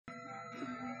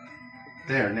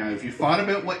There, now if you thought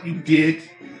about what you did,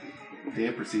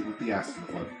 then proceed with the acid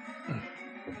flip.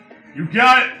 You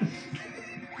got it!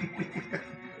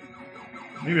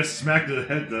 Maybe a smack to the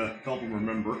head to help him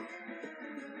remember.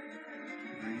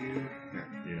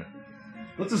 Yeah.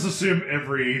 Let's just assume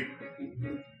every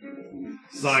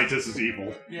scientist is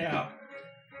evil. Yeah.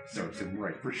 Serves him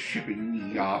right for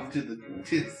shipping me off to the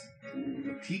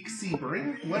Teak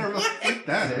Sebring? Whatever the fuck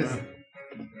that is.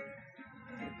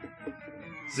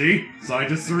 See?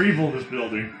 Scientists are evil in this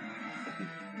building.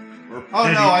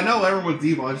 Oh no, I know everyone's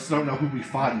evil, I just don't know who we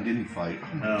fought and didn't fight.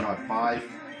 Oh my god,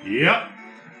 5. Yep.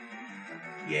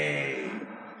 Yay.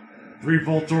 3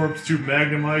 Voltorbs, 2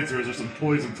 Magnemites, or is there some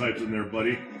poison types in there,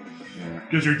 buddy? Yeah.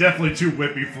 Because you're definitely too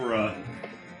whippy for a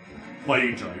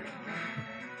fighting type.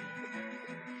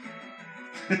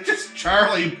 Just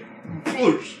Charlie.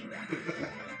 Whoosh.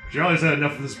 Charlie's had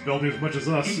enough of this building as much as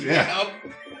us. Yeah.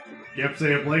 Can't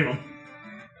say I blame him.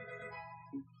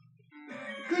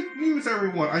 Good news,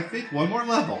 everyone. I think one more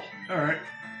level. Alright.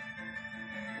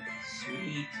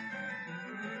 Sweet.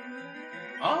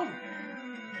 Oh.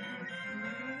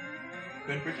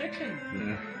 Good prediction.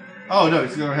 Yeah. Oh no,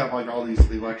 he's gonna have like all these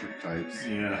electric types.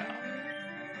 Yeah.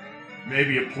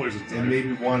 Maybe a poison type. And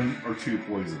maybe 1 or 2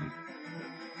 poison.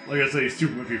 Like I said, he's too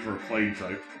whippy for a fighting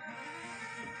type.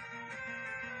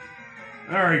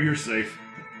 Alright, you're safe.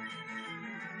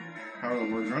 However,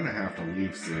 we're gonna have to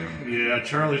leave soon. Yeah,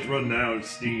 Charlie's running out of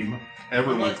steam.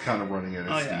 Everyone's kind of running out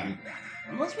of steam. Yeah.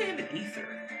 Unless we have an ether.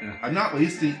 Yeah. I'm not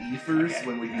wasting ethers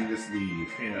when we can just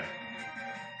leave. Yeah.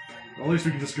 Well, at least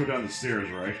we can just go down the stairs,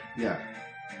 right? Yeah.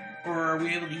 Or are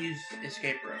we able to use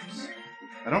escape rooms?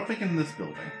 I don't think in this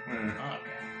building. Oh, okay.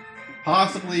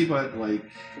 Possibly, but like...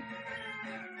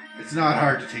 It's not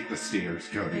hard to take the stairs,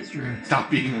 Cody. That's true. Stop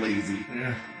being lazy.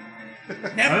 Yeah.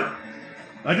 Never!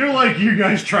 I do like you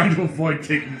guys trying to avoid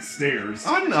taking the stairs.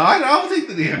 I'm not. I'll take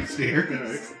the damn stairs.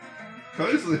 Right.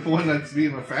 Cody's the one that's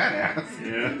being a fat ass.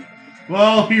 Yeah.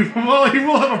 Well, he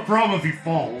will have a problem if he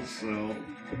falls, so...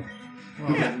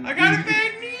 Well, Yeah, I got a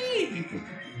bad knee!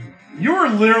 You are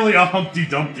literally a Humpty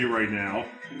Dumpty right now.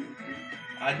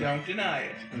 I don't deny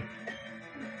it.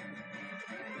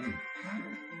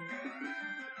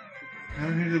 How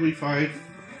many did we fight?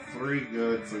 3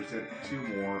 good, so we said 2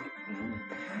 more.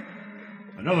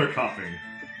 Another coughing.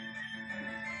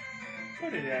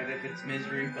 Put it out of its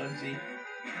misery, Bugsy.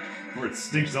 Or it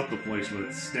stinks up the place with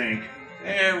its stank.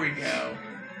 There we go.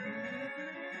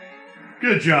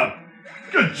 Good job.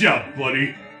 Good job,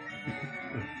 buddy.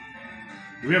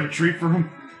 Do we have a treat for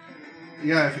him?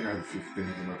 Yeah, I think I have a few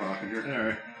things in my pocket here.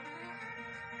 Alright.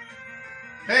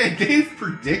 Hey, Dave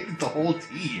predicted the whole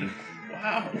team.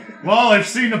 Wow. Well, I've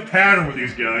seen a pattern with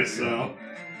these guys, so...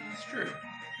 It's true.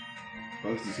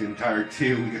 Bugsy's the entire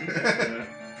 2. Yeah.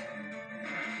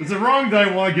 Is it wrong that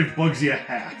I want to give Bugsy a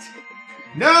hat?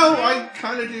 No, I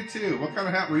kind of do too. What kind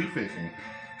of hat were you thinking?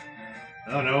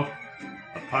 I don't know.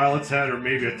 A pilot's hat or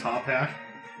maybe a top hat?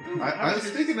 I was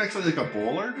thinking actually like a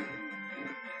bowler.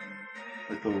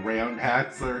 Like the round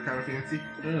hats that are kind of fancy.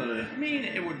 I mean,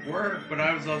 it would work, but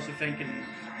I was also thinking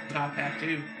top hat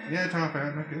too. Yeah, top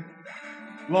hat, okay.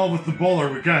 Well, with the bowler,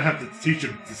 we're gonna have to teach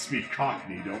him to speak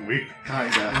Cockney, don't we?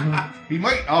 Kinda. He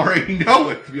might already know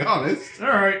it, to be honest.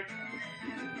 Alright.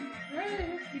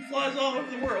 He flies all over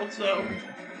the world, so...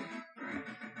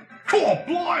 God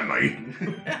blimey!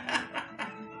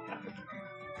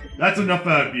 That's enough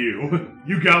out of you.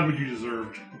 You got what you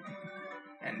deserved.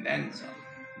 And then some.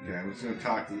 Okay, I'm just gonna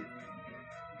talk to...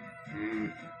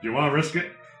 Do you want to risk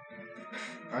it?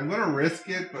 I'm gonna risk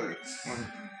it, but...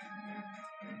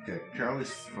 Okay,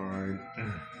 Charlie's fine.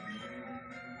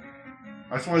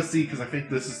 I just want to see, because I think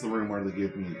this is the room where they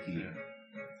give me the key.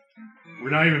 We're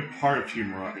not even part of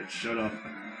Team Rocket. Shut up.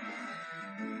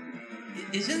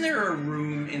 Isn't there a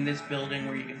room in this building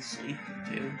where you can sleep,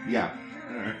 too? Yeah,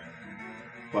 Alright.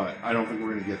 but I don't think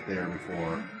we're gonna get there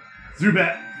before...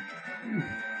 Zubat!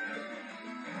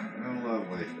 Oh,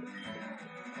 lovely.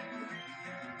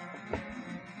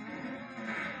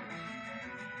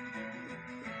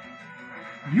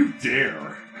 You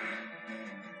dare!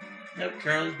 Nope,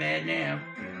 Charlie's mad now.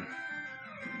 Yeah.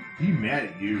 He mad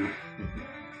at you.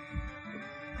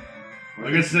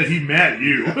 Like I said, he mad at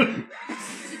you.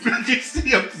 You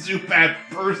see a Zubat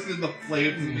burst in the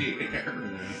flames in the air.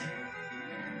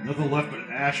 Yeah. Nothing left but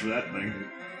ash for that thing.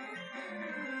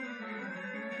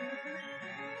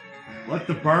 Let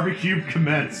the barbecue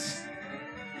commence.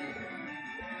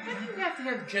 Why do you have to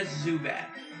have just Zubat?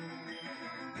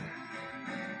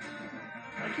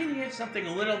 Why can't you have something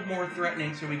a little more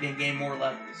threatening so we can gain more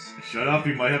levels? Shut up,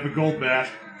 he might have a gold bat.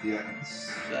 Yeah.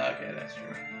 Okay, that's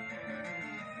true.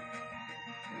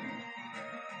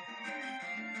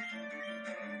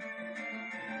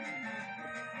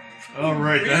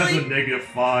 Alright, that has a Really?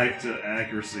 -5 to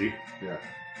accuracy. Yeah.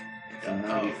 It's a Oh.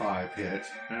 95 hit.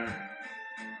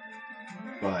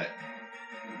 But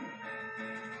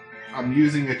I'm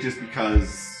using it just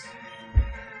because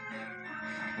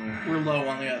We're low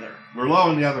on the other. we're low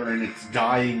on the other and it's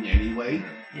dying anyway.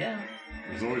 Yeah.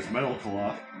 There's always Metal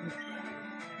Claw.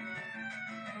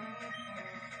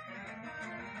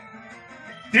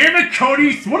 Damn it,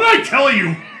 Cody! What did I tell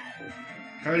you?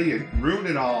 Cody, you ruined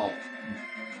it all.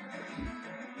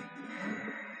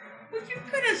 Well, you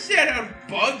could have said on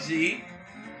Bugsy.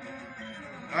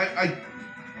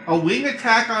 A wing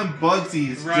attack on Bugsy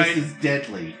is Right. just as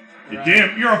deadly. You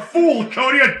damn, you're a fool,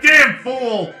 Cody! A damn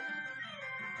fool!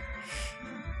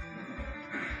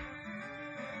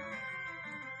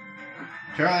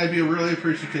 Charlie, I'd be really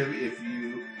appreciative if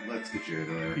you... Let's get you out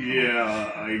of there.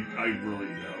 Yeah, I really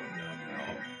don't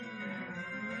know.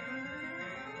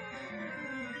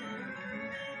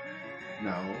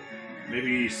 No.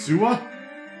 Maybe Sua?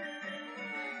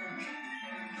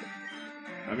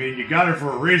 I mean, you got her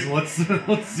for a reason. Let's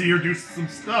see her do some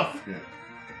stuff. Yeah.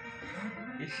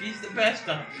 She's the best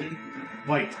option.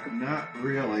 Fight. Not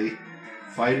really.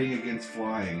 Fighting against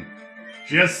flying.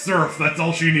 She has Surf. That's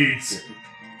all she needs.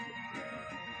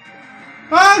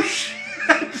 Oh, shit!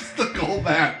 Just the goal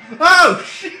back. Oh,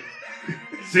 shit!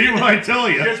 See what I tell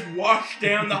you? Just wash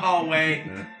down the hallway.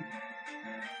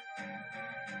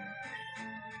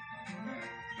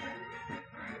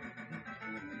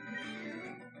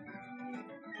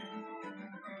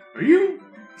 Are you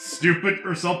stupid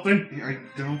or something? I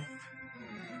don't...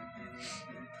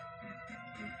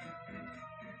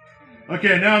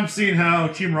 Okay, now I'm seeing how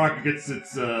Team Rocket gets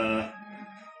its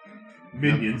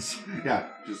minions. Yeah,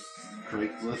 just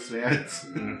Craigslist ads.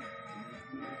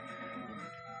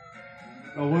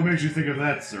 Oh, what makes you think of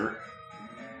that, sir?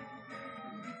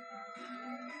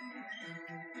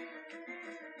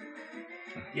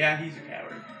 Yeah, he's a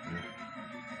coward.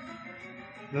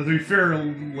 Now, to be fair,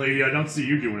 lady, I don't see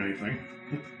you doing anything.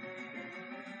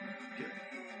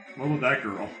 What about that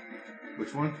girl?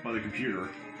 Which one? By the computer.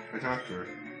 I talked to her.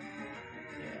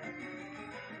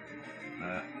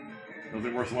 Yeah.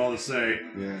 Nothing worthwhile to say.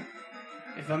 Yeah.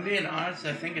 If I'm being honest,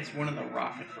 I think it's one of the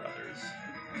Rocket brothers.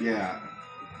 Yeah.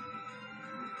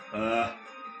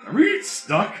 Are we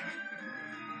stuck?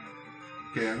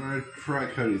 Okay, I'm gonna try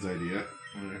Cody's idea.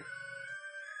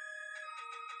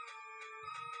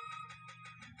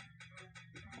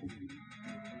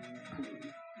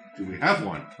 Do we have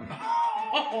one?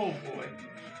 Oh boy.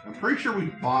 I'm pretty sure we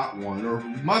bought one, or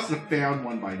we must have found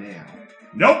one by now.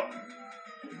 Nope!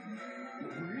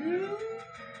 Really?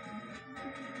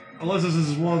 Unless this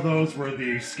is one of those where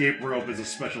the escape rope is a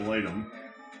special item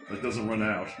that doesn't run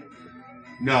out.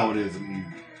 No, it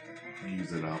isn't. You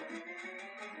use it up.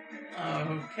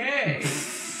 Okay.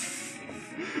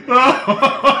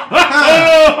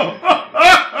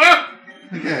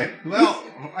 Okay, well,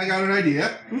 I got an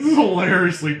idea. This is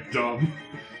hilariously dumb.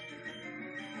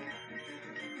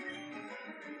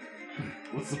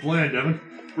 What's the plan, Devin?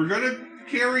 We're gonna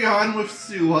carry on with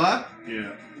Sua.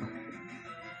 Yeah.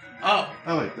 Oh.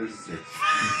 Oh wait, there's six.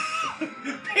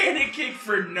 Panicking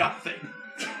for nothing.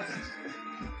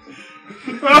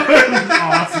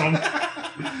 Awesome.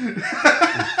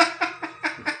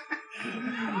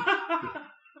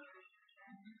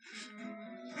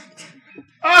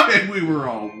 And we were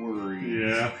all worried.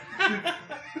 Yeah.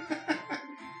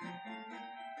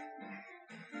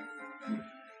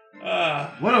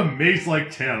 What a maze-like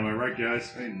town, am I right,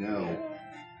 guys? I know.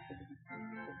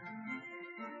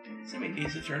 Somebody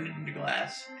needs to turn it into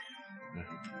glass.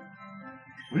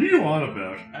 What are you on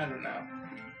about? I don't know.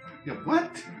 Yeah,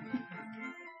 what?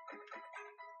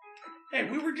 Hey,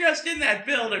 we were just in that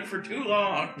building for too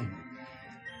long.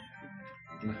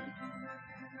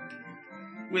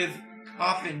 With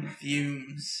coffin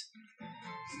fumes.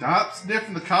 Stop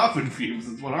sniffing the coffin fumes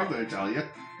is what I'm gonna tell you.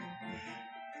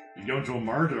 You going to a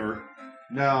mart or?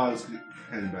 No, I was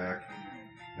heading back.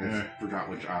 I just Yeah. forgot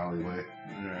which alleyway.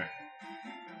 Alright.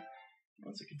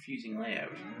 That's a confusing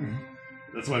layout.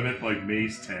 That's what I meant by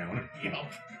maze town.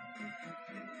 Yup.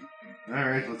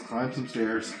 Alright, let's climb some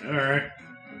stairs. Alright.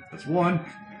 That's 1,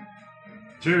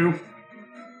 2,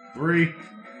 3,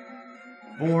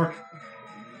 4.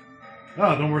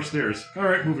 Oh, no more stairs.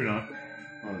 Alright, moving on.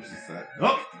 Oh, it's just that.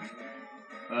 Oh!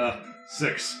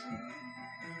 6.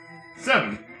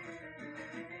 7.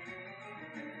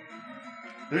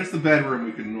 There's the bedroom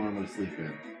we can normally sleep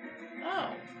in.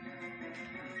 Oh.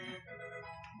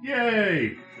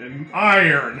 Yay! And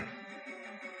iron!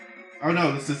 Oh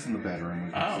no, this isn't the bedroom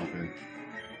we can Oh. sleep in.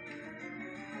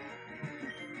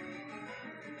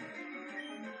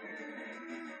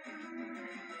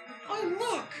 Oh,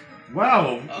 look!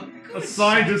 Wow, A a good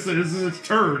scientist that isn't a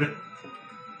turd.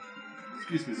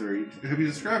 Excuse me, sir. Have you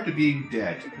described to being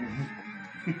dead?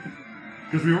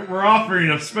 Because we're offering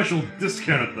a special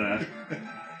discount at that.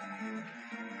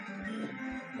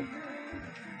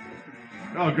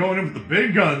 Oh, going in with the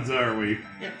big guns, are we?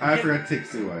 Yeah, I forgot to take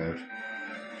Sue out.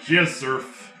 She has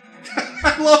surf.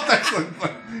 I love that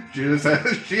song.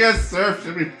 She has surf.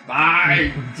 She'll be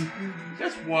fine.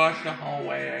 Just wash the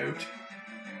hallway out.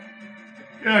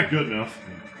 Yeah, good enough.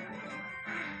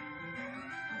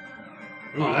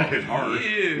 Ooh, that hit hard.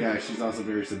 Ew. Yeah, she's also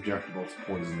very susceptible to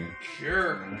poisoning.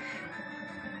 Sure.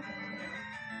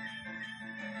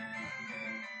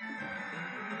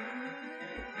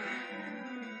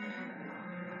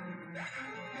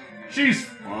 She's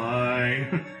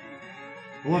fine.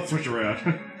 Well, let's switch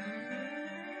around.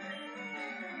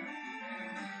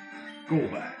 Go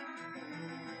back.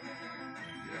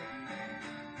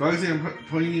 Bugsy, I'm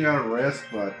putting you at a risk,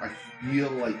 but I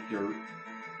feel like you're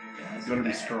That's going to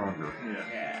be bad. stronger.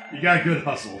 Yeah. You got good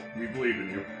hustle. We believe in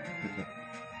you.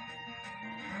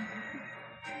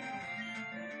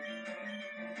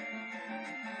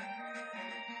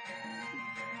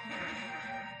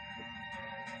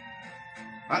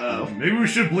 Maybe we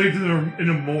should believe in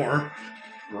him more.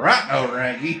 Right-o,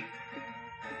 Raggy.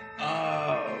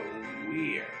 Oh,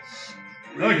 weird.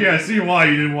 Okay, I see why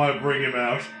you didn't want to bring him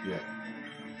out. Yeah.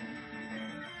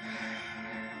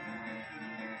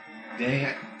 Dang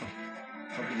it.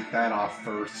 I'll get that off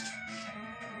first.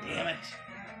 Damn it.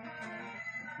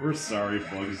 We're sorry,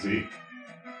 Bugsy.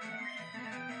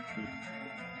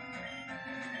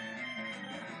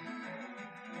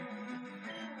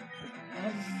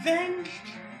 Avenged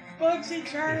Bugsy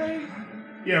Charlie?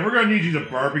 Yeah, we're gonna need you to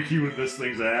barbecue with this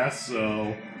thing's ass,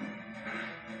 so...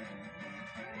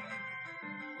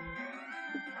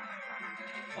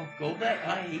 Oh, Golbat,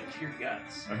 I hate your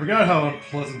guts. I forgot how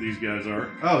unpleasant these guys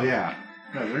are. Oh, yeah.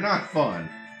 No, they're not fun.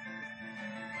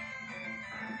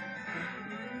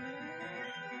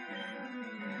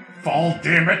 Fall,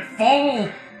 damn it, fall!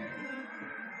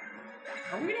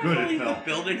 Are we Good, gonna it leave the fell.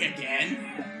 building again?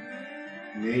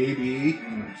 Maybe.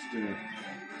 Just do it.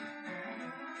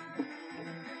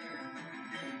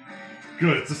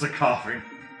 Good, it's just a coughing.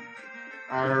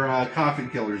 Our coffin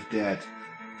killer's dead.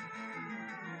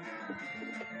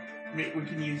 Maybe we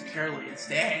can use Charlie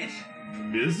instead.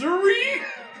 Misery?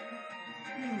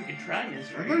 We could try I'm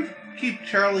Misery. going to keep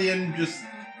Charlie in just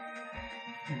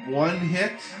one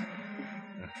hit.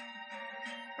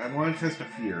 I want to test a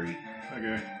Fury.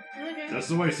 Okay. Okay. That's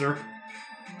the way, sir.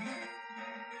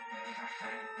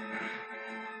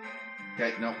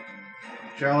 Okay, no.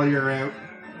 Charlie, you're out.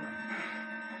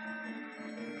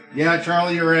 Yeah,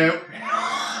 Charlie, you're out.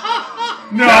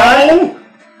 No!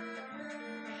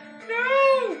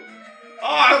 No!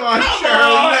 Oh, Come on,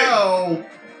 Charlie, no!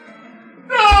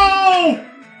 No!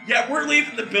 Yeah, we're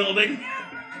leaving the building.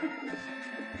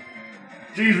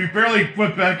 Jeez, we barely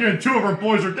went back in. Two of our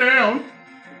boys are down.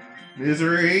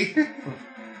 Misery.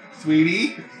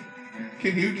 Sweetie,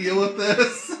 can you deal with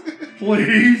this?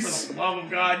 Please. For the love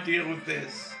of God, deal with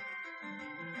this.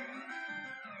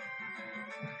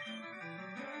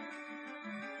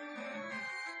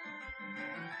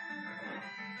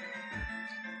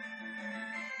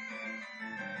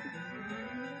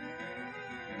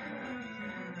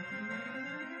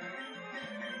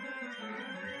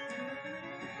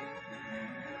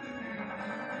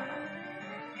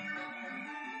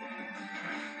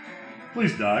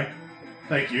 Please die.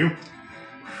 Thank you.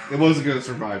 It wasn't going to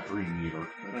survive 3 either.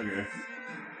 Okay.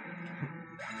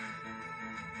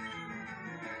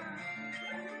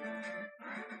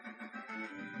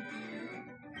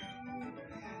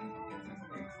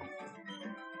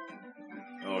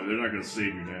 Oh, they're not gonna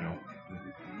save you now.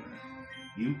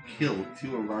 You killed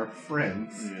 2 of our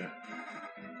friends. Yeah.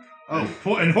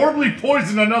 Oh, And horribly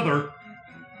poisoned another.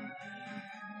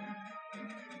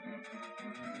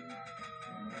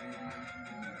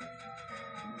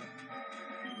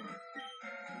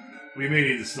 We may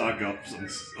need to stock up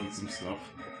on some stuff.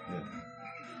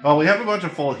 well, we have a bunch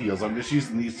of full heals. I'm just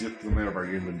using these to get them out of our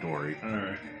inventory.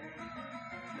 Alright.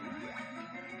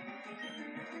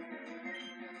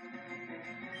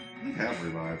 We have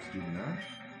revives, do we not?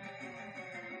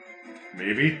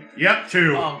 Maybe. Yep,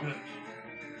 2. Oh, good.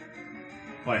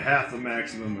 By half the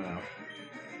maximum amount.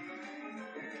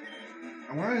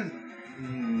 I want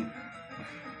to...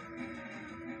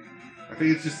 I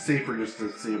think it's just safer just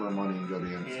to save our money and go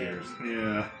downstairs.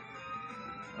 Yeah.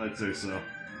 I'd say so.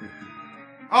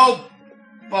 Oh!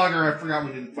 Bugger, I forgot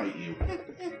we didn't fight you.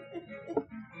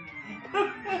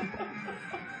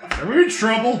 Are we in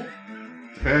trouble?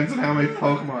 Depends on how many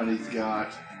Pokemon he's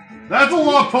got. That's a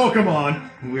lost Pokemon!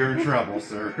 We're in trouble,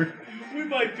 sir. We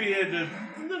might be in a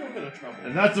little bit of trouble.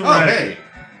 And that's a Oh, red. hey!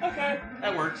 Okay,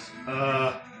 that works.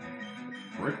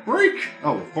 Brick Break?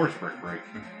 Oh, of course, Brick Break.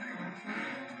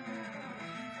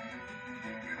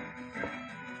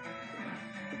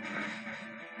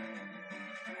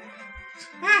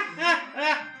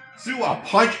 Sue, I'll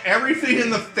punch everything in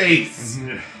the face!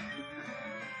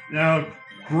 Now,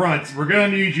 Grunt, we're gonna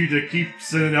need you to keep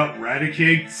sending out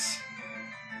Radicates.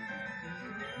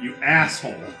 You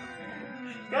asshole.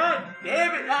 God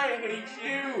damn it, I hate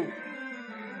you!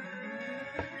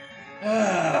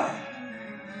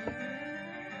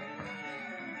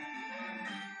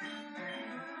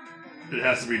 It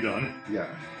has to be done. Yeah.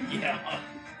 Yeah.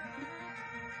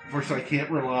 Unfortunately, I can't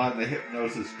rely on the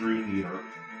Hypnosis Dream Eater,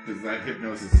 because that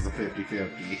Hypnosis is a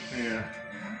 50-50. Yeah.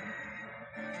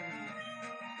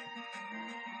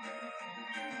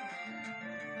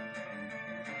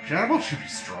 Shadow Ball should be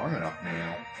strong enough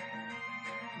now.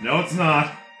 No, it's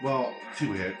not. Well,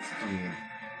 2 hits. I mean,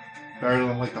 better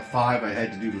than like the 5 I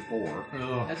had to do before.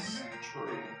 Ugh. That's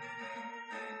true.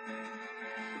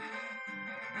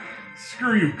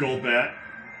 Screw you, Golbat.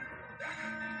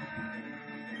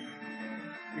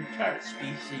 Your entire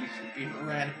species should be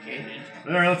eradicated.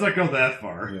 Alright, let's not go that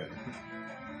far. Yeah.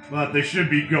 But they should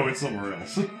be going somewhere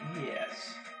else.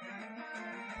 Yes.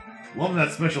 Loving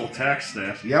that special attack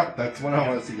stat. Yep, that's what I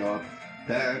want to see on.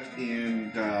 That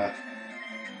and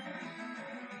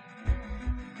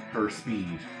her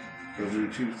speed. Those are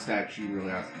the 2 stats she really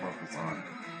has to focus on.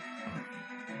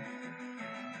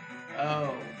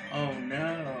 Oh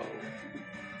no.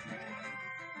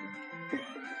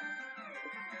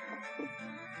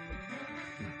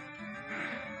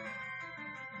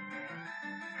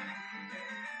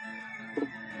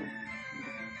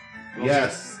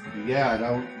 Yes. Yeah,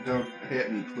 don't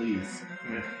hit me, please.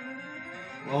 Yeah.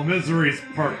 Well, Misery's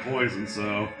part poison,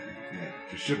 so Yeah.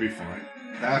 she should be fine.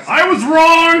 That's I was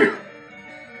wrong!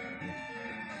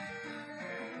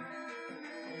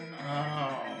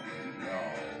 Oh no.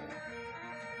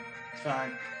 It's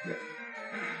fine.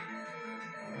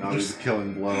 I'll just a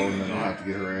killing blow and then I'll have to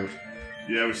get her out.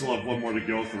 Yeah, we still have one more to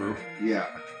go through. Yeah.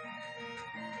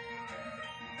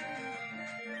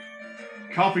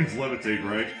 Coughing's levitate,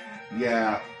 right?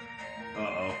 Yeah.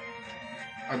 Uh-oh.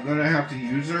 I'm gonna have to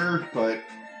use her, but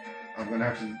I'm gonna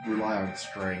have to rely on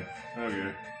strength.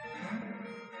 Okay.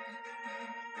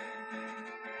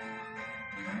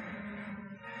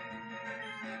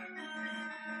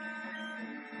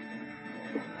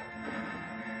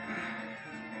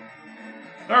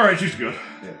 Alright, she's good.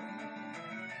 Yeah.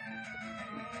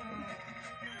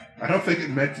 I don't think it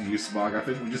meant to use Smog. I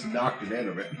think we just knocked it out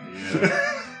of it.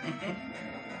 Yeah.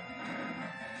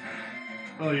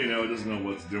 Well, you know, it doesn't know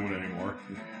what it's doing anymore.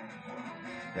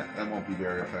 Yeah, that won't be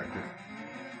very effective.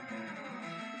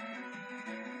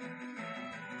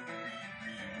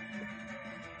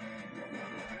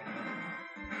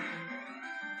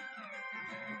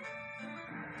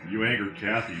 You angered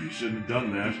Kathy. You shouldn't have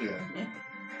done that. Yeah.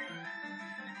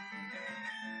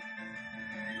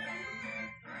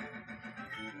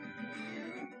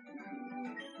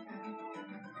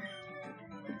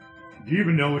 Do you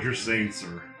even know what you're saying,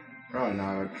 sir? Probably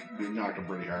not. We knocked him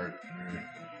pretty hard.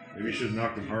 Maybe you should have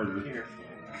knocked him harder. Careful.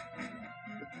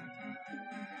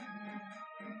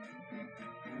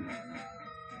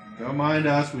 Don't mind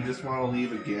us. We just want to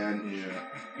leave again. Yeah.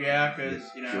 Yeah, because,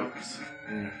 you know. Jokes.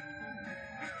 Yeah.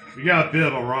 We got a bit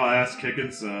of a raw ass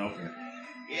kicking, so.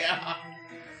 Yeah.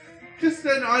 Just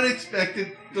an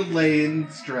unexpected delay in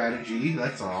strategy.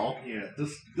 That's all. Yeah,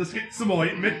 just get some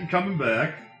ointment and coming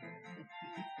back.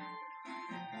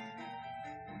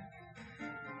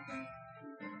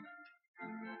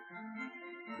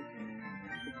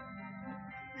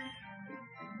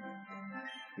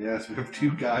 Yes, we have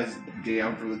 2 guys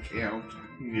down for the count.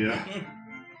 Yeah.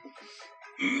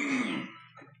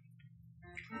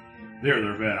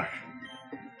 They're back.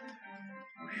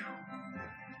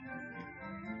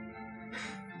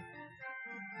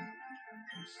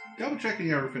 Just double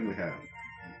checking everything we have.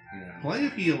 Yeah. Plenty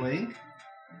of healing.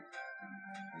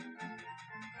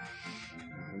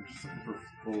 I'm just looking for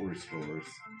full restores.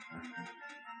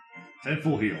 10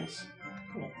 full heals.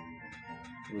 Cool.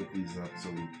 Look these up so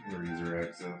we're user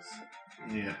access.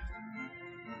 Yeah.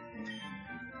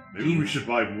 Maybe we should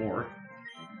buy more.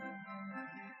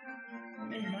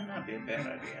 It might not be a bad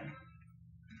idea.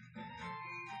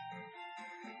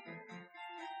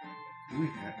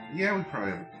 Yeah, we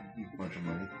probably have a bunch of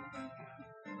money.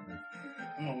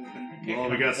 Well, we've been kicking Well,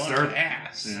 we a got bunch start- of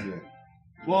ass. Yeah. Yeah.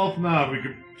 Well, if not, we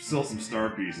could sell some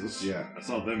star pieces. Yeah. I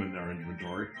saw them in our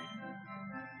inventory.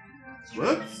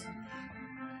 Whoops.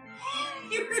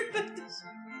 You ripped this.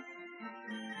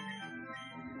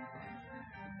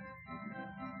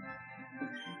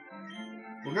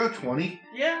 We'll go 20.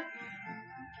 Yeah.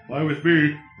 Fly with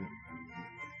me.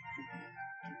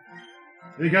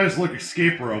 Hey guys, look,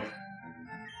 escape rope.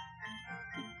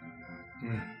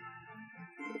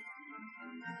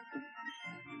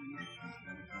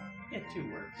 Yeah,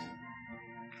 2 works.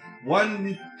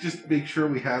 One, just make sure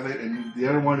we have it, and the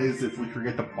other one is if we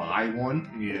forget to buy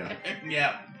one. Yeah.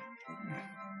 Yeah.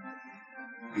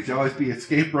 We should always be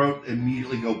escape rope,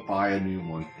 immediately go buy a new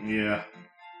one. Yeah.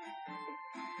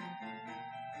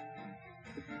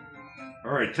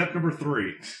 Alright, tip number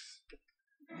 3.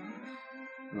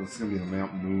 Well, it's going to be the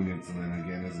Mount Moon incident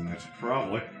again, isn't it?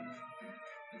 Probably.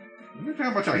 Look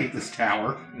how much I hate this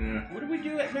tower. Yeah. What did we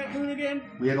do at Mount Moon again?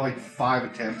 We had like 5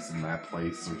 attempts in that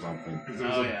place or something.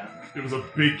 It was a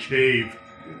big cave.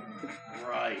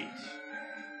 Right.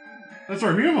 That's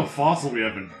right, we have a fossil we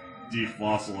haven't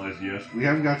defossilized yet. We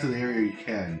haven't got to the area you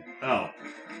can. Oh.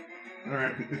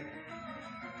 Alright.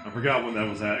 I forgot when that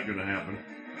was gonna happen.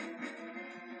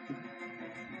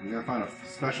 We gotta find a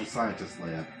special scientist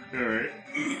lab. Alright.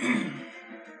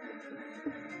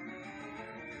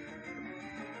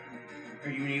 Are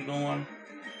you an evil one?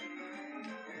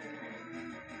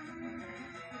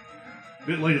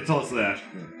 Bit late to tell us that.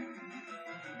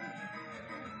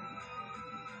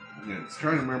 Yeah, it's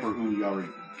trying to remember who we already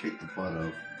kicked the butt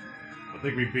of. I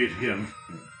think we beat him.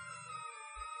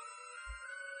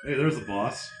 Hey, there's the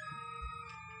boss.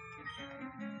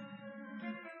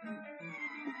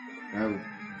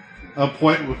 I'm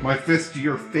pointing with my fist to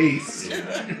your face. It's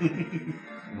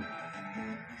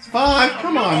 5!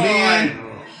 Come on, man!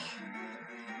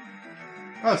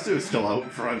 Oh, Sue's still out in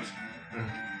front.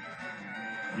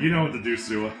 You know what to do,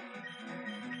 Sua.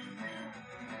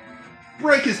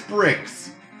 Break his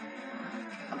bricks!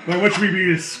 By which we mean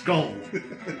his skull.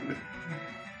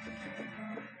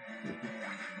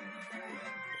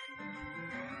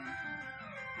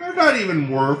 They're not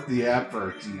even worth the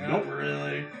effort. Not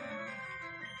really.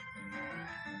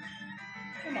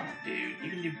 Come on, dude. You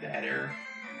can do better.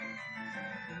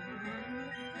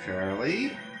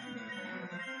 Charlie?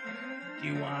 Do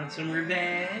you want some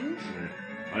revenge?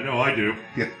 I know I do.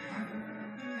 Yeah.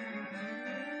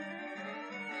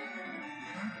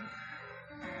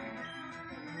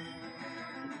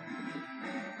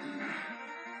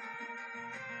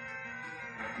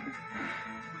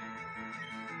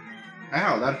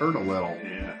 Ow, that hurt a little.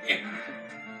 Yeah.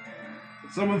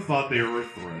 Someone thought they were a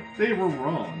threat. They were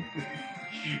wrong.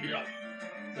 Yeah.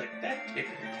 It's like, that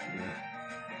tickled.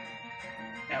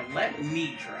 Now let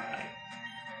me try.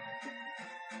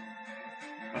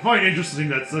 I find it interesting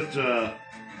that such a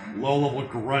low-level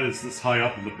grunt is this high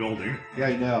up in the building. Yeah,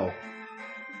 I know.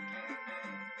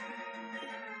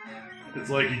 It's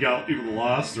like he got either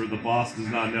lost or the boss does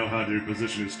not know how to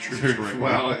position his troops right.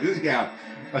 Well, yeah.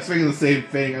 I was thinking the same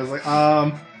thing. I was like,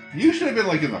 you should have been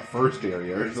like in the first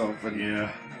area or something.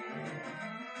 Yeah.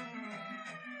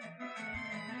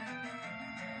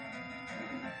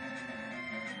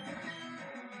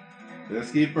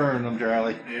 Just keep burning them,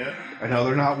 Charlie. Yeah. I know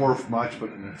they're not worth much, but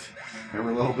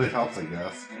every little bit helps, I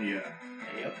guess. Yeah.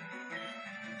 Yep.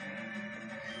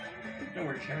 Don't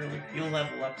worry, Charlie. You'll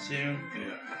level up soon.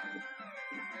 Yeah.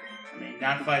 I mean,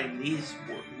 not fighting these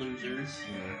losers.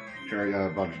 Yeah. Charlie got a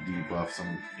bunch of debuffs.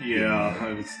 Yeah,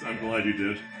 I'm glad you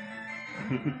did.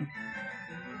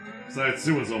 Besides,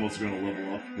 Sua's almost going to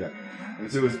level up. Yeah.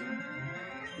 And so it was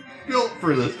built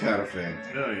for this kind of thing.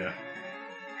 Oh, yeah.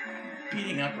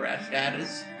 Beating up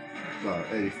Rascatas.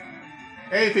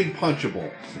 Anything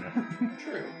punchable.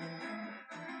 True.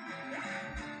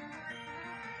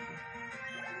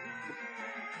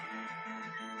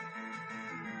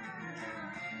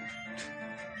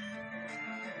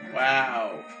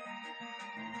 Wow.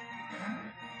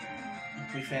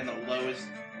 We found the lowest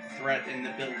threat in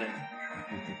the building.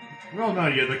 Well,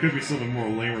 not yet. There could be something more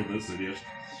lamer than this idiot.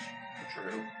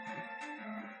 True.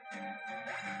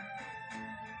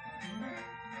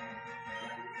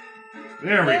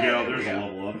 There we go. There There's we a go.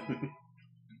 level up.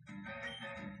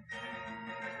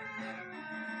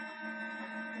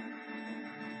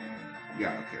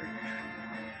 Yeah, okay.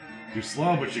 You're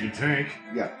slow, but you can tank.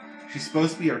 Yeah. She's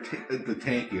supposed to be the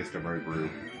tankiest of our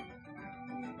group.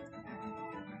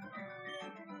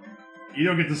 You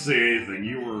don't get to say anything.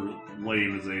 You were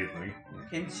lame as anything.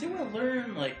 Can Sua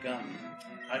learn, like,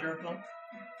 Hydro Pump?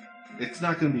 It's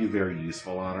not going to be very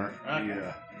useful on her. Okay.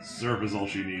 Yeah. Surf is all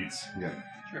she needs. Yeah.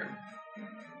 True.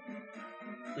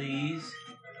 Please.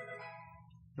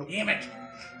 Nope. Damn it!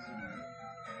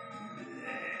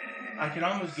 I can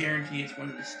almost guarantee it's one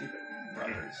of the stupid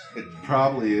brothers. It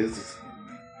probably is.